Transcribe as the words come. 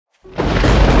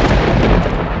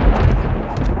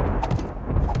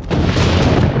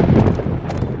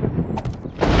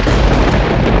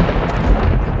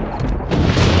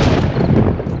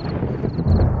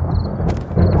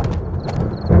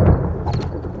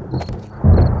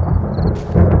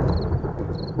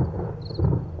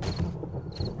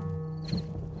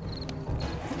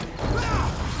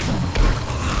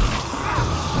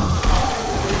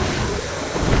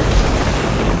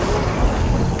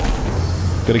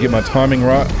Gotta get my timing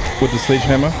right with the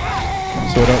sledgehammer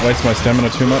so I don't waste my stamina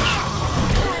too much.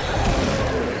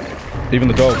 Even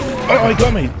the dog. Oh, he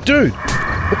got me! Dude!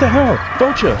 What the hell?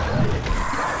 Vulture!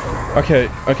 Okay,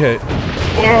 okay.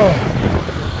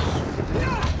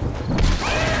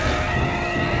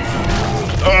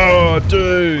 Oh,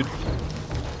 dude!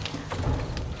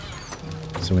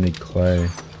 So we need clay.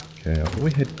 Okay, I thought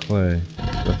we had clay.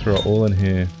 I'll throw it all in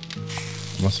here.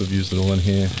 Must have used it all in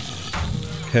here.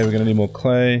 Okay, we're gonna need more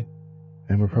clay.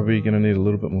 And we're probably gonna need a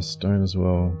little bit more stone as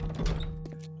well.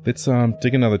 Let's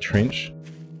dig another trench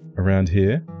around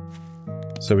here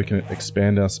so we can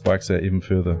expand our spikes out even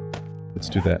further. Let's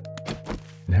do that.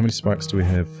 And how many spikes do we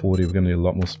have? 40. We're gonna need a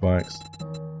lot more spikes.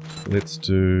 Let's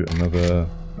do another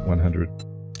 100.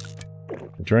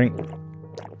 A drink.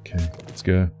 Okay, let's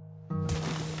go.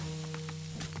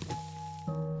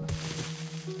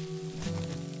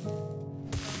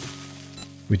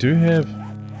 We do have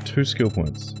 2 skill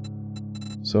points,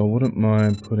 so I wouldn't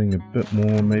mind putting a bit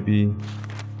more, maybe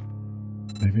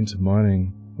into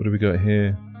mining. What do we got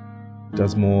here?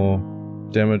 Does more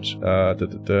damage,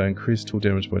 increase tool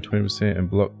damage by 20% and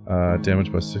block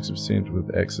damage by 60%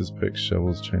 with axes, picks,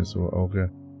 shovels, chainsaw, auger.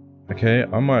 Okay,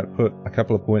 I might put a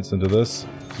couple of points into this,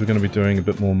 because we're going to be doing a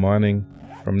bit more mining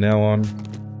from now on,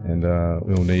 and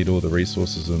we'll need all the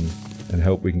resources and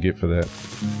help we can get for that.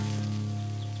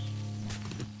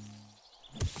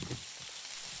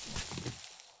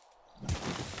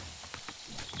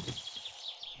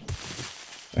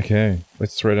 Okay,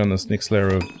 let's throw down this next layer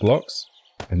of blocks,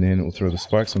 and then we'll throw the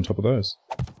spikes on top of those.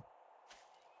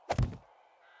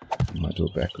 Might do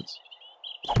it backwards.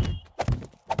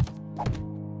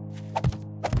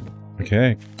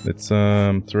 Okay, let's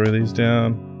throw these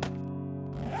down.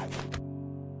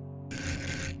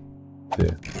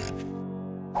 There.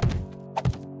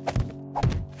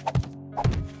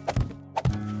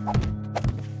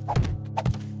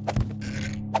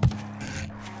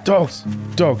 Dogs!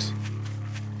 Dogs!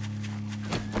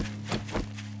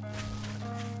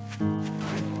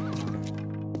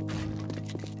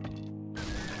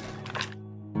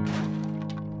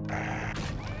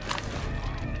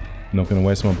 Not gonna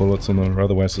waste my bullets on the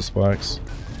other waste of spikes.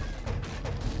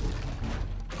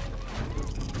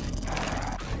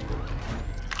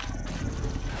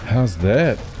 How's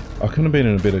that? I couldn't have been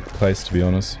in a better place, to be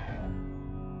honest.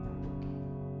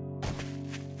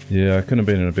 Yeah, I couldn't have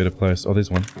been in a better place. Oh,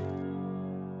 there's one.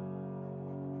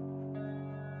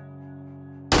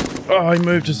 Oh, he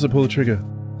moved just to pull the trigger.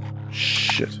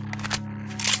 Shit.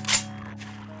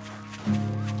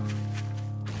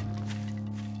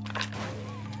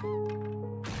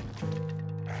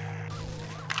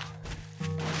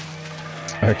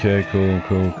 Okay,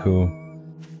 cool.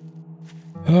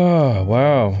 Oh,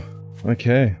 wow.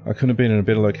 Okay, I couldn't have been in a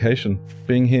better location.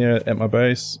 Being here at my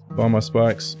base, by my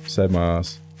spikes, saved my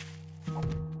ass.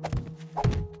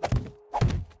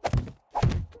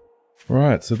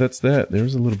 Right, so that's that. There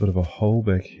is a little bit of a hole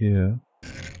back here.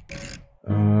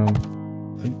 I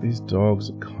think these dogs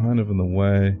are kind of in the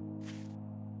way.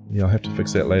 Yeah, I'll have to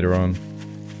fix that later on.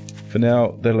 For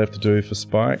now, that'll have to do for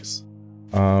spikes.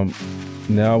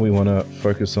 Now we want to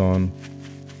focus on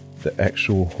the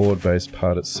actual horde base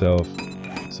part itself.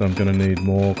 So I'm going to need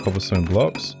more cobblestone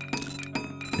blocks,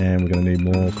 and we're going to need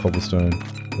more cobblestone.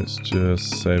 Let's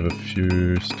just save a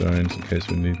few stones in case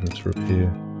we need them to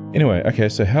repair. Anyway, okay,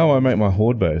 so how I make my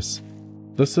horde base.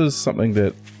 This is something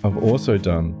that I've also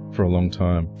done for a long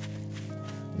time.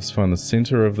 Let's find the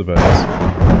center of the base.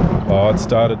 Oh, it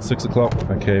started 6 o'clock.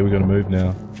 Okay, we got to move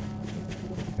now.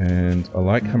 And I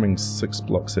like coming 6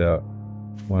 blocks out.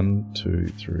 1, 2,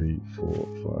 3, 4,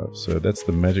 5. So that's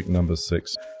the magic number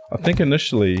 6. I think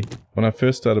initially, when I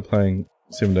first started playing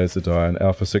 7 Days to Die in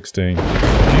Alpha 16, if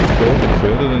you built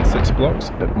further than 6 blocks,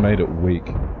 it made it weak.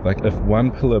 Like if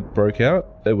one pillar broke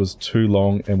out, it was too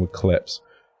long and would collapse.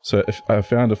 So if I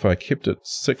found if I kept it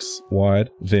 6 wide,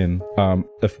 then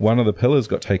if one of the pillars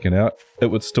got taken out, it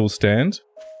would still stand.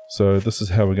 So this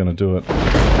is how we're going to do it.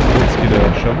 Let's get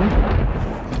our shovel.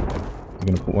 We're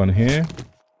going to put one here.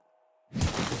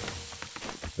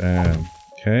 Bam.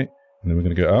 Okay. And then we're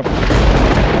going to go up.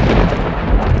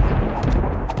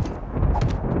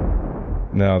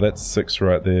 Now that's 6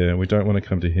 right there. We don't want to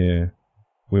come to here.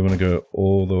 We want to go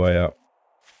all the way up.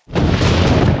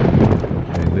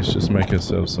 Okay, let's just make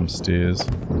ourselves some stairs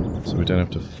so we don't have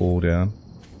to fall down.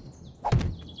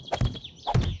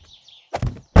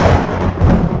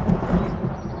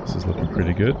 This is looking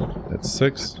pretty good. That's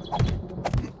 6.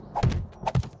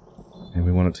 And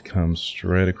we want it to come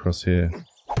straight across here,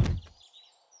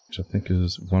 which I think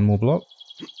is 1 more block.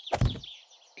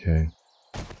 Okay.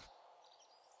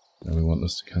 Now we want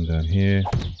this to come down here.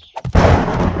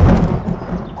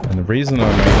 And the reason I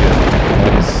make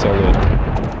it one solid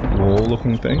wall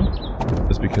looking thing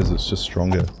is because it's just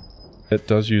stronger. It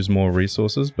does use more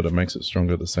resources, but it makes it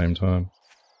stronger at the same time.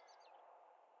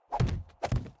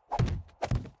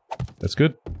 That's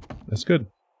good. That's good.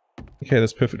 Okay,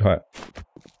 that's perfect height.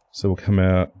 So we'll come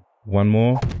out one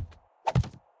more.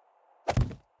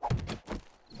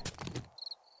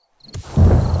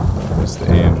 That's the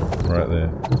end, right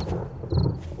there.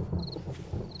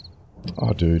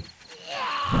 Oh, dude.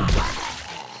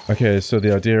 Okay, so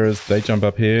the idea is they jump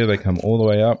up here, they come all the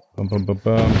way up, bum bum bum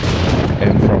bum.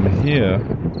 And from here,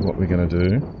 what we're gonna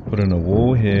do, put in a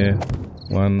wall here.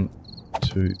 1,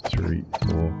 2, 3,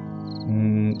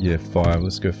 4. Yeah, 5.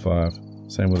 Let's go 5.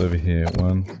 Same with over here.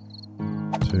 1,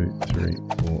 2, 3,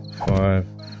 4, 5.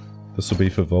 This will be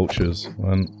for vultures.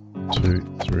 1, 2,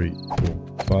 3,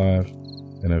 4, 5.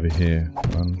 And over here.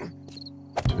 1,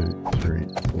 2, 3,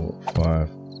 4, 5.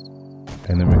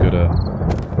 And then we've got to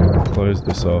close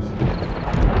this off.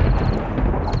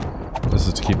 This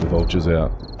is to keep the vultures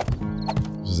out.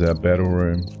 This is our battle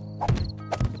room.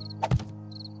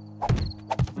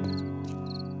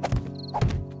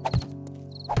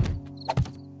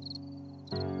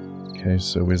 Okay,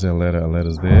 so where's our ladder? Our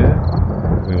ladder's there.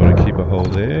 We want to keep a hole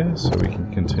there so we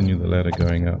can continue the ladder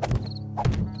going up.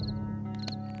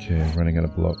 Okay, running out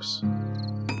of blocks.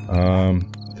 I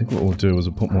think what we'll do is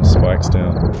we'll put more spikes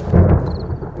down.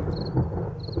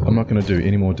 I'm not going to do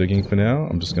any more digging for now.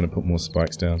 I'm just going to put more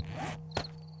spikes down.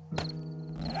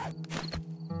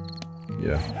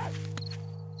 Yeah.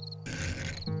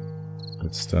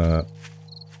 Let's start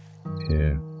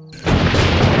here.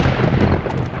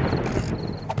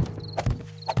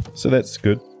 So that's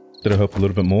good. That'll help a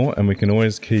little bit more, and we can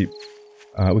always keep,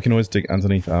 we can always dig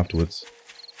underneath afterwards.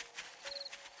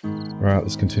 Right,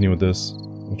 let's continue with this.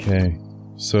 Okay,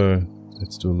 so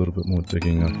let's do a little bit more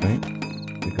digging, I think.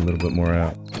 Dig a little bit more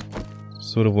out.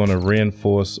 Sort of want to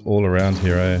reinforce all around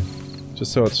here, eh?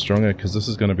 Just so it's stronger, because this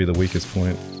is going to be the weakest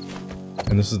point.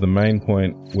 And this is the main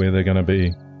point where they're going to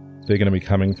be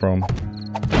coming from. Okay,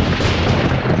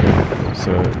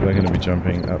 so they're going to be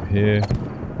jumping up here.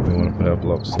 We want to put our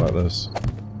blocks like this,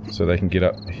 so they can get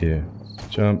up here.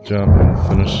 Jump, jump, and we'll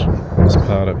finish this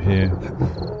part up here.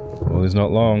 Well, it's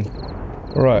not long.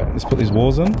 Alright, let's put these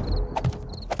walls in.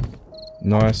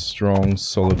 Nice, strong,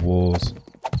 solid walls.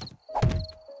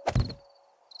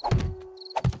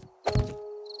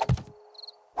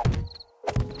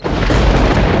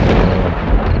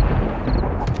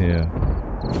 Here.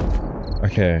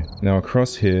 Okay, now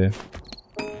across here,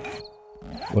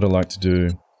 what I like to do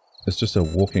is just a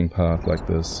walking path like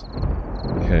this.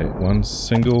 Okay, one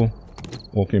single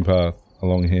walking path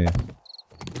along here.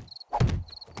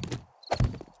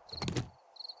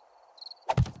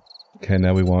 Okay,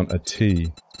 now we want a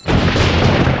T.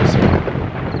 This one.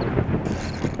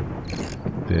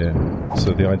 There.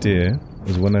 So the idea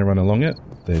is when they run along it,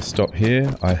 they stop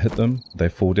here, I hit them, they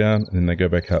fall down, and then they go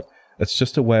back up. It's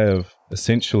just a way of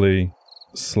essentially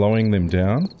slowing them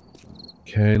down.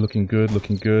 Okay, looking good,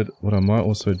 looking good. What I might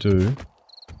also do,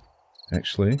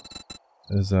 actually,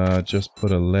 is just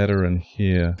put a ladder in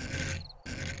here.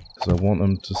 Because I want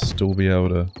them to still be able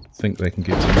to think they can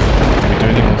get to me. We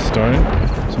do need more stone,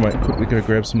 so I might quickly go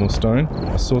grab some more stone.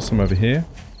 I saw some over here,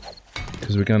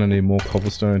 because we're going to need more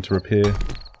cobblestone to repair.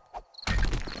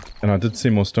 And I did see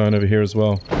more stone over here as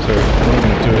well. So what I'm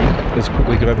going to do is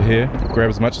quickly get over here, grab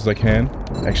as much as I can.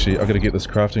 Actually, I've got to get this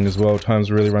crafting as well.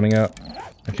 Time's really running out.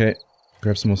 Okay,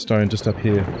 grab some more stone just up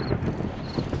here.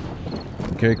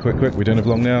 Okay, quick, quick. We don't have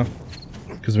long now.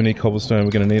 Because we need cobblestone.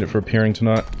 We're going to need it for repairing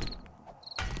tonight.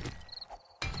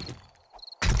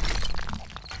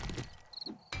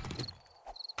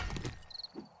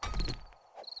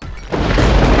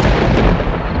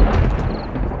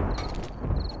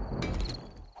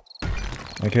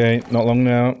 Okay, not long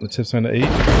now. Let's have something to eat.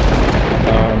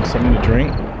 Something to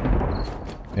drink.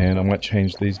 And I might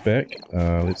change these back.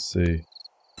 Let's see.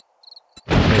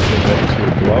 Change them back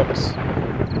to blocks.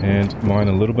 And mine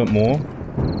a little bit more.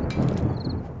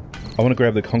 I want to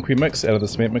grab the concrete mix out of the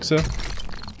cement mixer.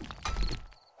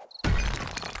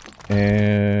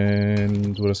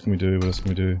 And what else can we do? What else can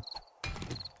we do?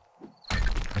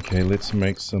 Okay, let's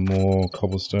make some more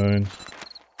cobblestone.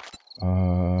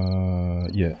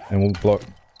 Yeah, and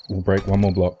we'll break one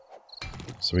more block.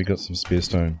 So we got some spare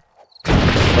stone.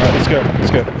 Alright, let's go,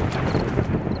 let's go.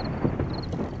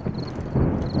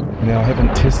 Now I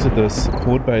haven't tested this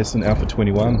Horde base in Alpha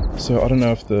 21, so I don't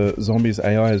know if the zombies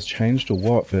AI has changed or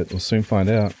what, but we'll soon find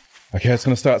out. Okay, it's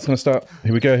gonna start, it's gonna start.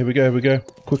 Here we go, here we go, here we go.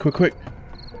 Quick, quick, quick.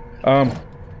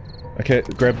 Okay,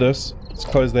 grab this. Let's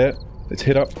close that. Let's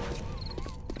head up.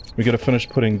 We gotta finish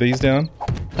putting these down.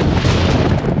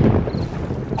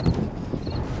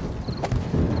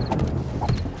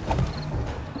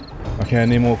 Okay, I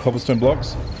need more cobblestone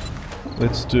blocks.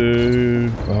 Let's do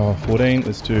 14.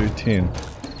 Let's do 10.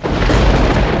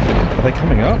 Are they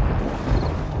coming up?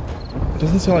 It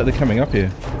doesn't sound like they're coming up here.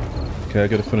 Okay, I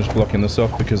gotta finish blocking this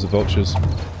off because of vultures.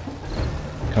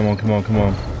 Come on, come on, come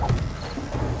on.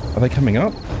 Are they coming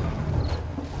up?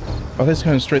 Oh, they're just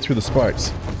going straight through the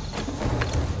spikes.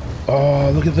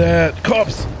 Oh, look at that!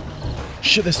 Cops!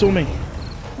 Shit, they saw me!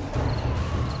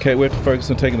 Okay, we have to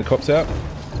focus on taking the cops out.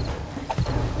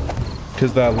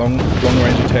 Because they're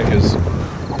long-range attackers.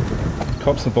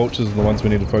 Cops and vultures are the ones we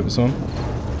need to focus on.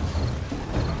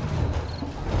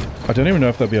 I don't even know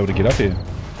if they'll be able to get up here.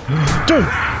 Dude!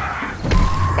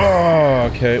 Oh,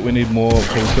 okay, we need more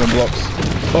cobblestone blocks.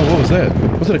 Oh, what was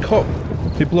that? Was it a cop?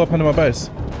 He blew up under my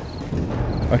base.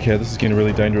 Okay, this is getting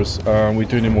really dangerous. We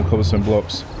do need more cobblestone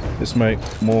blocks. Let's make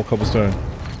more cobblestone.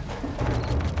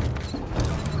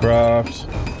 Craft.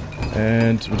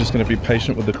 And we're just going to be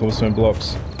patient with the cobblestone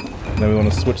blocks. Now we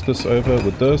want to switch this over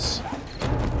with this.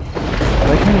 Are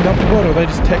they coming up or what? Or are they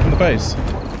just attacking the base?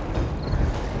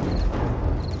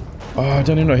 Oh, I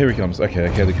don't even know. Here he comes. Okay,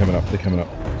 okay, they're coming up. They're coming up.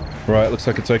 Right, looks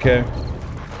like it's okay.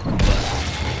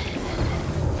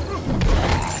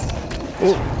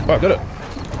 Oh, I got it.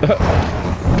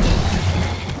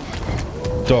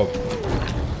 Dog.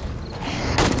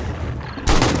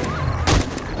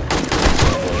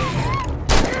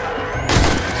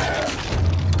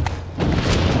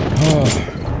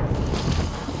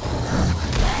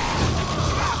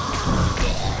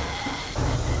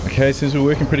 Okay, seems we're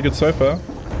working pretty good so far.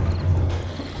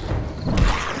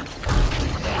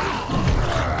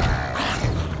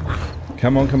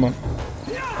 Come on, come on.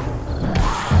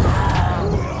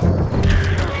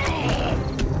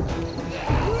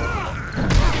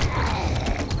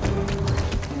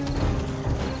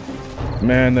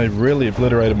 Man, they really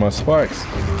obliterated my spikes.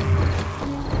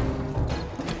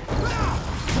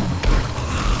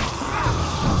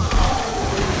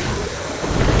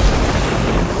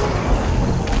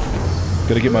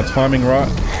 Gotta get my timing right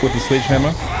with the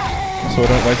sledgehammer so I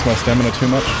don't waste my stamina too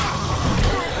much.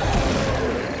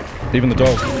 Even the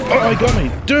dog. Oh, he got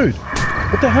me! Dude!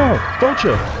 What the hell?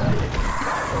 Vulture!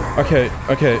 Okay,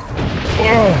 okay.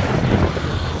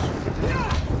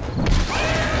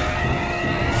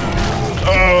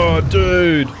 Oh,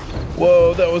 dude!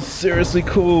 Whoa, that was seriously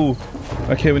cool!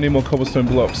 Okay, we need more cobblestone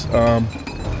blocks.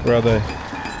 Where are they?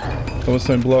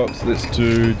 Cobblestone blocks, let's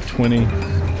do 20.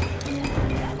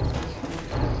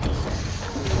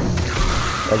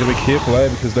 I've got to be careful,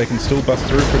 because they can still bust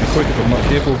through pretty quick if I'm not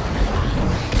careful.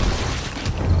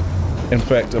 In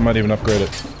fact, I might even upgrade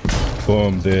it.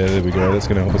 Boom, there we go. That's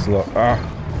going to help us a lot. Ah,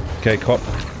 okay, cop.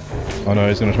 Oh no,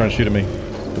 he's going to try and shoot at me.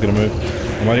 We're going to move.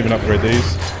 I might even upgrade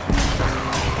these.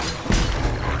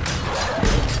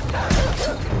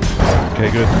 Okay,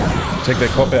 good. Take that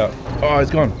cop out. Oh, he's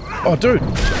gone. Oh, dude!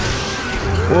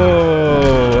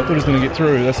 Whoa, I thought he was going to get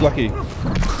through. That's lucky.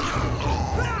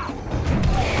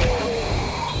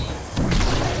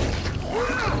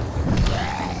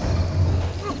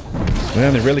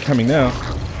 Man, they're really coming now.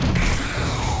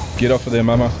 Get off of there,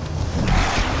 mama.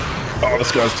 Oh,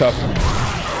 this guy's tough.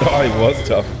 Oh, he was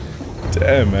tough.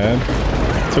 Damn, man.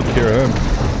 Took care of him.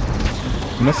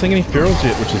 I'm not seeing any ferals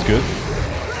yet, which is good.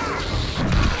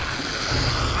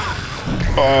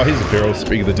 Oh, he's a feral.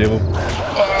 Speak of the devil.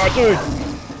 Oh, dude.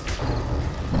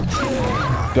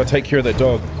 Gotta take care of that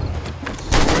dog.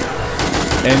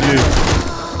 And you.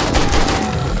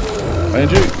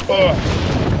 And you. Oh.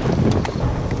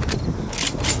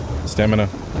 Stamina.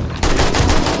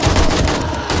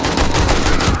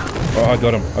 Oh, I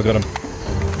got him. I got him.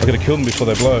 I gotta kill them before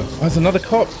they blow. Oh, there's another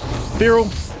cop. Feral.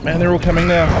 Man, they're all coming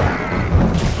now.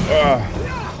 Oh.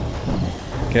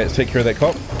 Okay, let's take care of that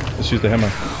cop. Let's use the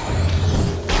hammer.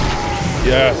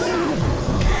 Yes.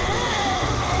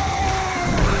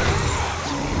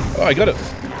 Oh, I got it.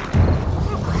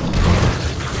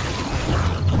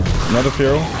 Another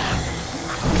feral.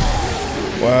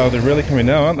 Wow, they're really coming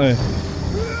now, aren't they?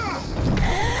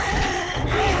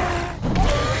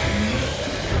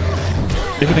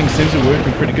 Everything seems to be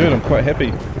working pretty good. I'm quite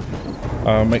happy.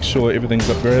 Make sure everything's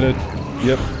upgraded.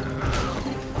 Yep.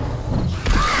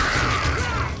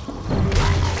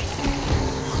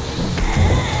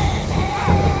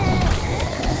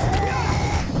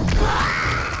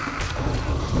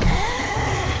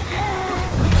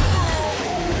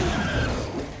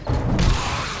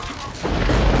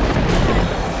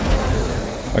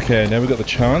 Okay, now we've got the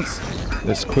chance.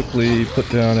 Let's quickly put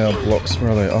down our blocks. Where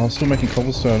are they? Oh, I'm still making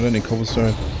cobblestone. I don't need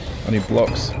cobblestone. I need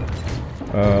blocks.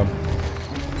 Come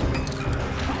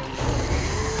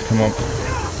on.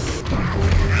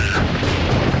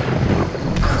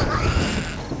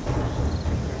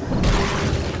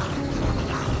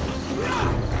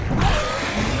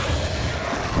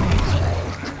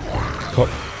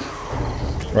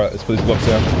 cop. Right, let's put these blocks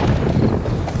down.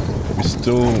 We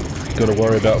still got to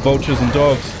worry about vultures and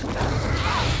dogs.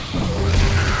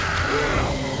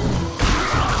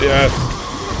 Yes!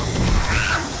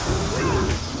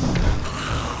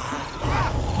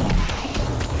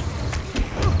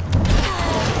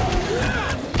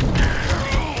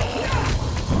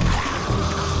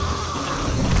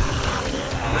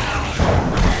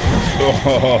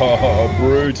 Oh,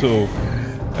 brutal.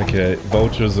 Okay,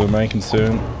 vultures are the main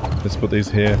concern. Let's put these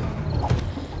here.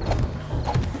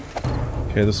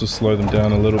 Okay, this will slow them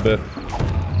down a little bit.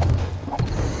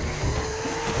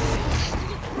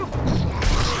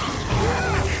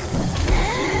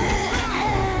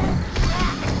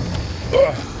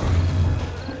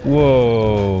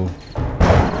 Whoa.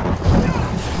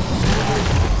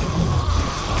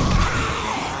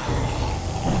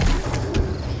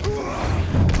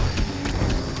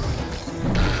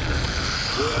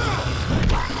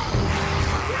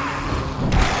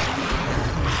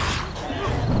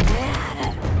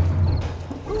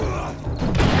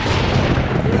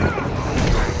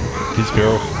 He's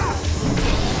feral.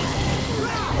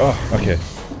 Oh, okay.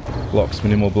 Blocks, we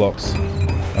need more blocks.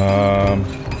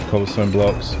 Cobblestone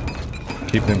blocks.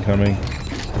 Keep them coming.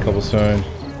 Cobblestone.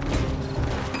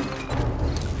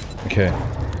 Okay.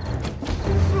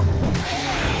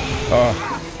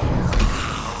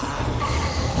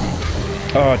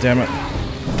 Oh, damn it.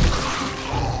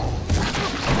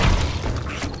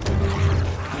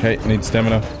 Okay, need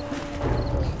stamina.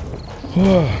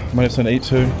 Might have something to eat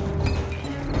too.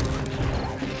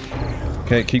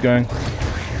 Okay, keep going.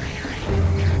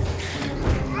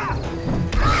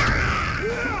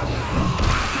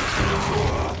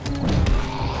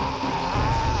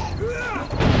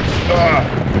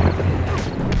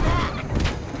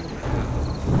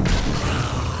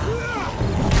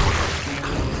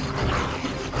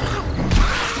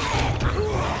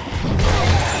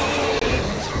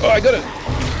 Oh, I got it!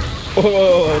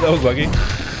 Oh, that was lucky.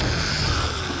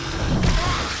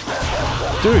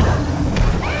 Dude!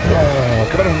 Oh,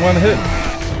 got him in one hit.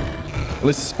 At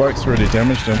least the spikes already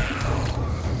damaged him.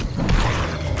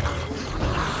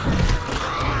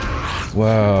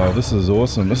 Wow, this is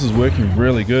awesome. This is working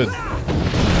really good.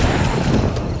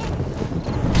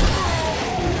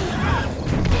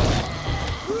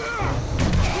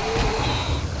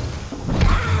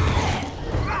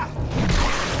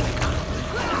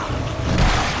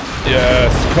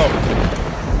 Yes, cop.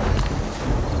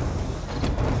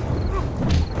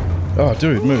 Oh,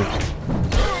 dude, moved.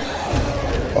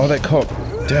 Oh, that cop.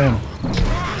 Damn.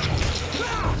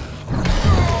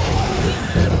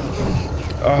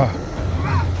 Ah.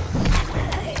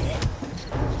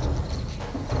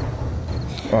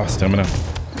 Oh, stamina.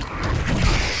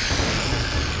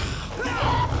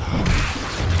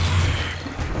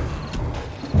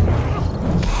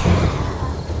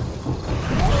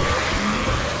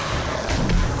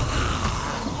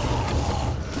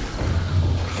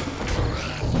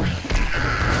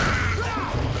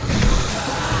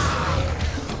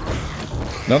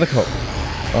 Another cop.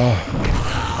 Oh.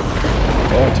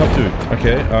 Oh, tough dude.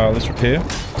 Okay, let's repair.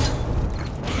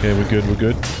 Okay, we're good, we're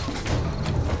good.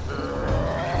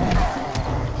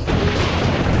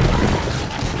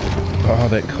 Oh,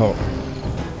 that cop.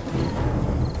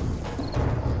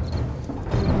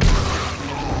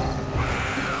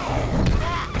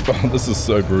 Oh, this is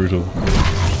so brutal.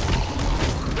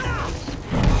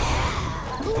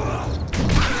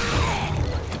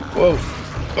 Whoa.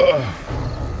 Oh.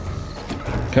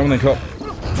 Come on then, cop.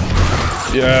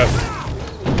 Yes.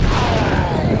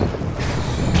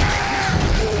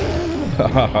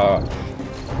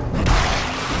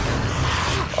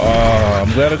 Oh,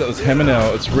 I'm glad I got this hammer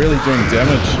now. It's really doing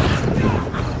damage.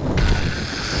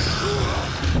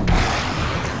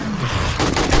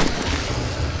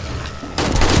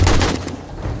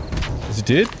 Is he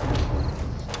dead?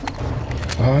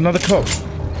 Oh, another cop.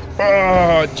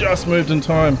 Oh, just moved in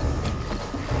time.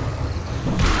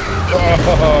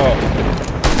 Oh.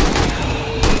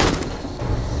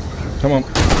 Come on.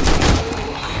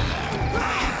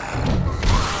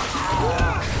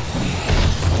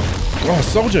 Oh,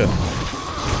 soldier.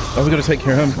 Oh, we gotta take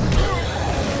care of him.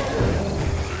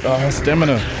 Oh,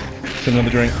 stamina. Let's have another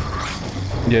drink.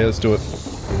 Yeah, let's do it.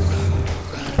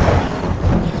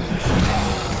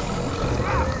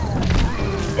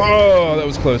 Oh, that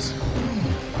was close.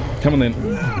 Come on then.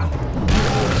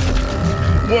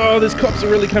 Whoa, these cops are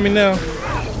really coming now.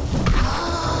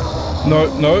 No,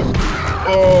 no.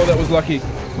 Oh, that was lucky.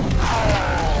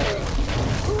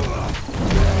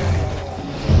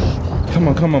 Come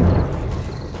on, come on.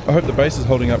 I hope the base is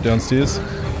holding up downstairs.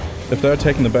 If they're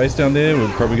taking the base down there, we're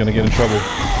probably going to get in trouble.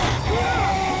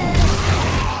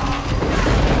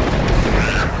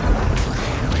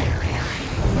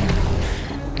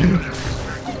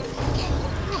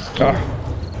 Ah.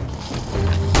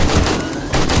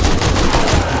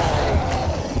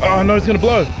 Oh no, he's gonna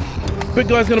blow. Big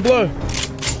guy's gonna blow.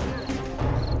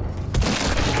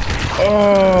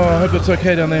 Oh, I hope it's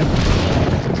okay down there.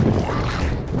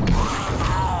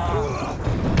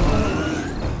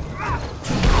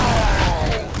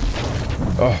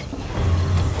 Oh.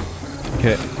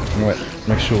 Okay, right.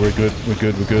 Make sure we're good. We're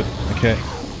good. We're good. Okay.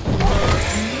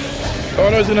 Oh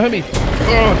no, he's gonna hit me.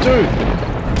 Oh, dude.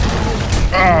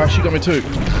 Ah, she got me too.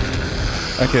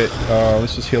 Okay,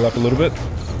 let's just heal up a little bit.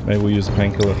 Maybe we'll use a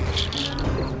painkiller.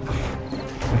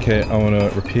 Okay, I want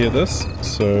to repair this.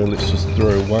 So let's just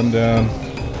throw one down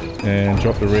and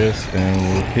drop the rest and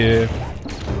we'll repair.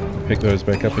 Pick those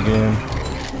back up again.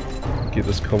 Get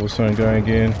this cobblestone going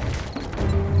again.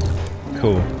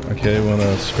 Cool. Okay, we want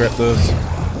to scrap this.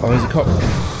 Oh, there's a cop.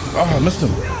 Oh, I missed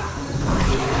him.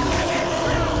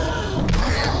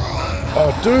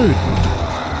 Oh, dude.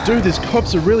 Dude, these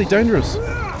cops are really dangerous.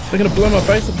 They're going to blow my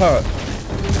base apart.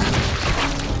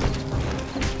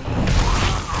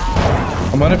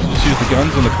 I might have to just use the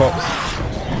guns on the cops.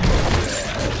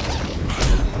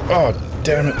 Oh,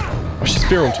 damn it. Oh, she's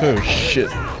feral too. Shit.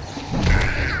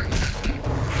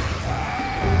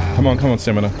 Come on,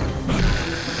 stamina.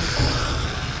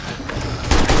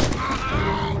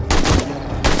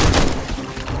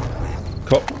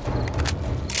 Cop.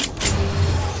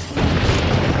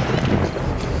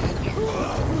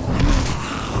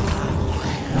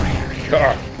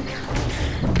 Ah.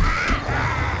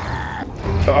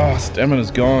 Ah, stamina's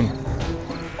gone.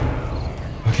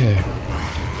 Okay.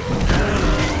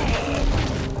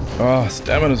 Ah,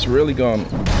 stamina's really gone.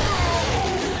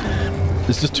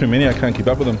 There's just too many, I can't keep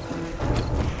up with them.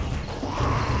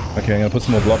 Okay, I'm gonna put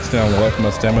some more blocks down. We'll wait for my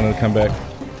stamina to come back.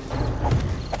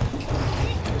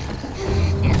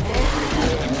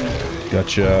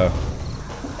 Gotcha.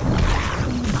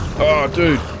 Oh,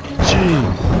 dude.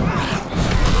 Gee.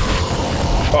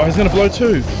 Oh, he's gonna blow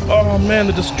too. Oh man,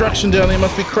 the destruction down there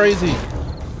must be crazy.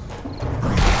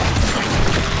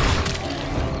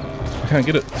 I can't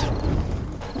get it.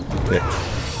 There.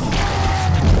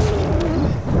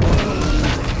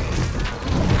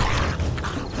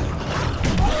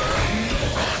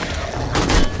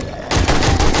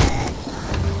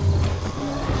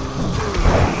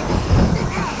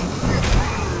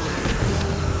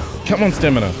 Come on,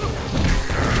 stamina.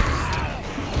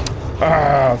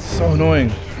 Ah, it's so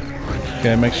annoying.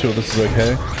 Okay, make sure this is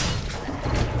okay.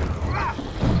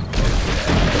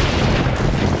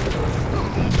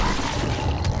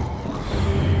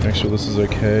 Make sure this is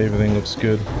okay. Everything looks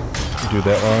good. We'll do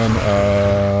that one.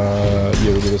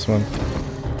 Yeah, we'll do this one.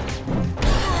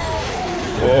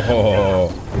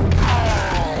 Oh.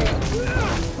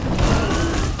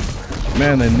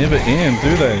 Man, they never end,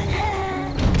 do they?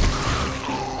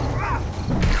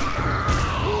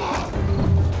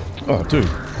 Oh, dude.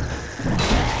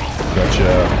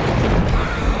 Gotcha.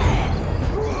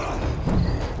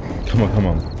 Come on, come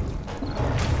on.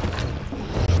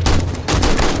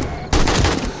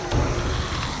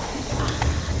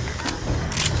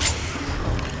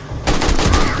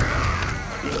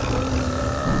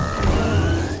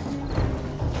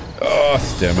 Oh,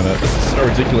 stamina. This is so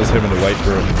ridiculous having to wait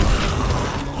for it.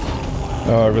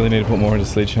 Oh, I really need to put more into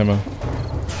Sledgehammer.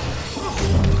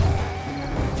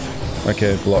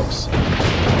 Okay, blocks.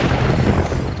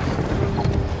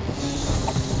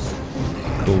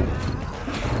 Cool.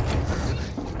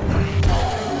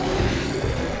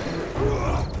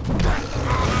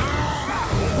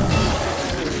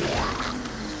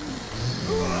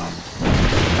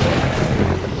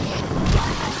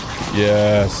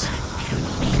 Yes.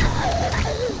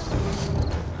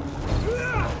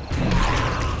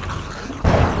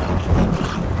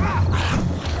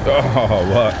 Oh,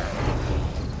 what?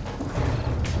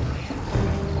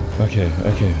 Okay,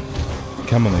 okay.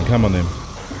 Come on then, come on then.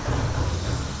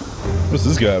 What's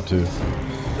this guy up to?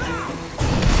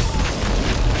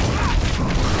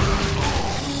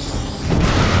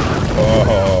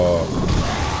 Oh.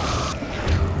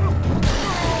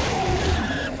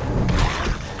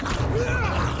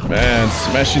 Man,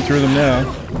 smashing through them now.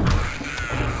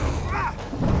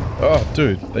 Oh,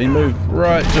 dude, they move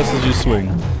right just as you swing.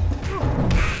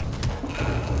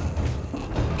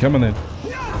 Come on then.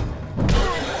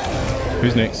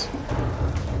 Who's next?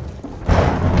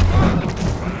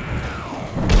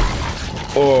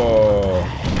 Oh.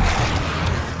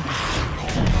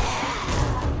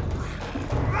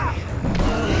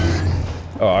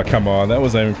 Oh, come on. That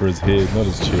was aiming for his head, not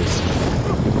his chest.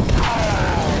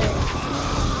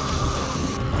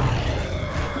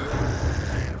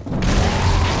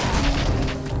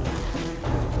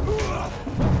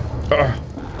 Ah.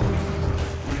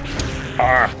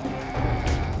 Ah.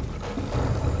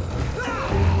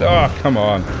 come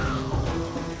on.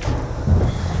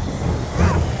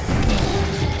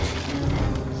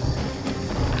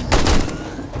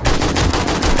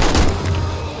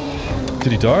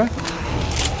 Did he die?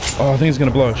 Oh, I think he's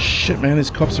gonna blow. Shit, man,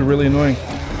 these cops are really annoying.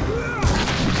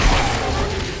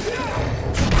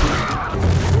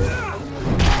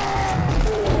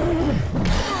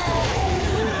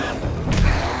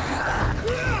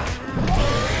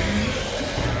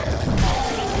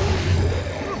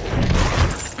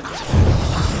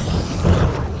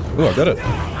 Oh, I got it.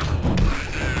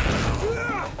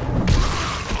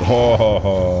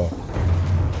 Oh,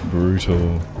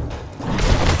 brutal.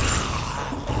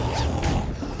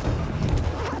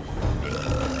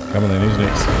 Come on then, who's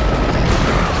next?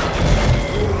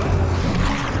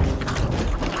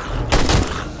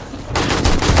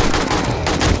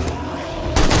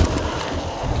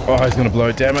 Oh, he's gonna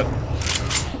blow, damn it.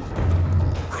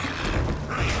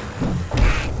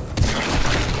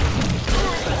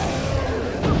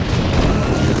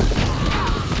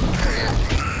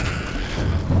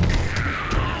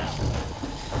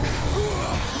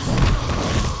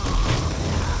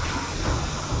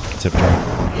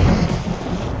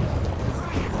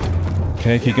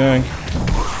 Okay, keep going.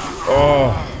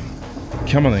 Oh,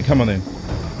 come on then, come on then.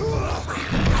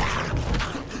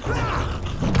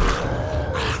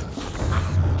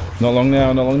 Not long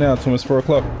now, not long now. It's almost 4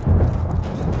 o'clock.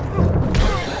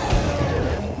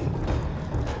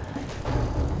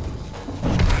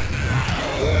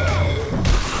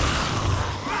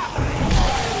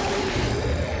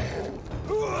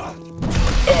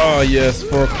 Oh yes,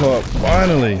 4 o'clock.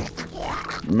 Finally.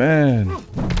 Man.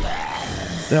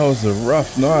 That was a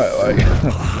rough night. Like,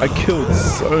 I killed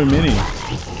so many.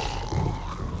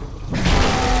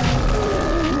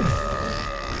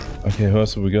 Okay, who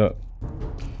else have we got?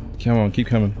 Come on, keep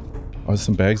coming. Oh, there's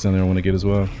some bags down there I want to get as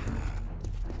well.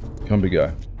 Come on, big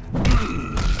guy.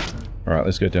 Alright,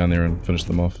 let's go down there and finish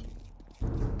them off.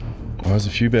 Oh, there's a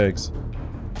few bags.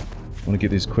 I want to get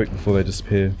these quick before they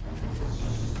disappear.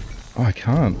 Oh, I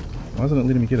can't. Why isn't it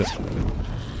letting me get it? I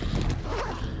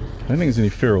don't think there's any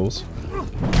ferals.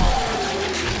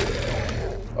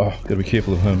 Oh, gotta be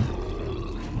careful of him.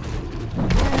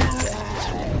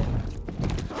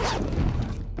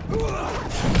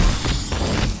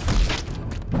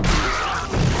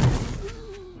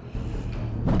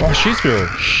 Oh, she's feral.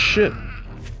 Shit.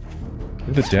 Look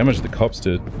at the damage the cops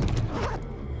did.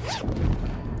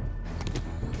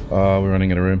 Oh, we're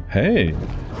running out of room. Hey!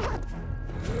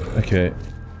 Okay.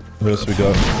 What else we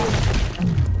got?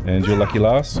 And you're lucky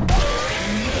last.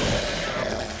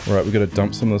 Alright, we gotta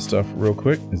dump some of the stuff real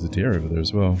quick. There's a deer over there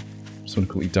as well. Just wanna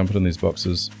quickly dump it in these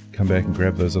boxes. Come back and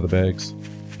grab those other bags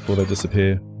before they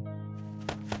disappear.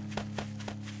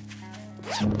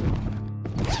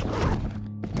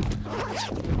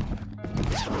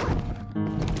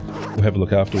 We'll have a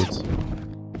look afterwards.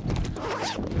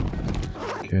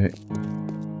 Okay.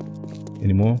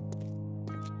 Any more?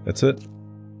 That's it?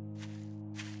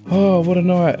 Oh, what a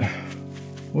night.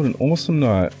 What an awesome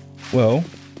night. Well,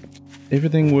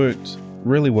 everything worked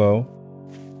really well.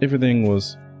 Everything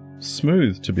was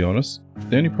smooth, to be honest.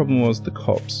 The only problem was the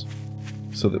cops.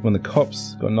 So that when the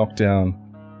cops got knocked down,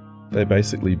 they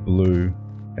basically blew,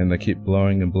 and they kept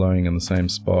blowing and blowing in the same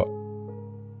spot,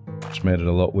 which made it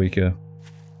a lot weaker,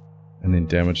 and then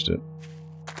damaged it.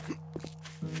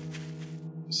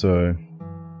 So,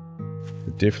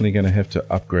 we're definitely going to have to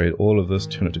upgrade all of this,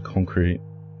 turn it to concrete,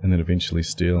 and then eventually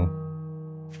steel.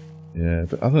 Yeah,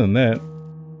 but other than that,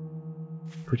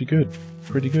 pretty good.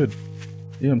 Pretty good.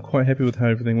 Yeah, I'm quite happy with how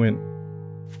everything went.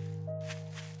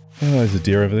 Oh, there's a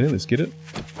deer over there. Let's get it.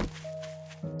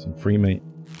 Some free meat.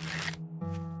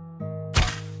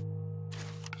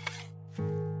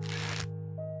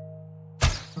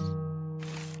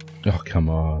 Oh, come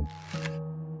on.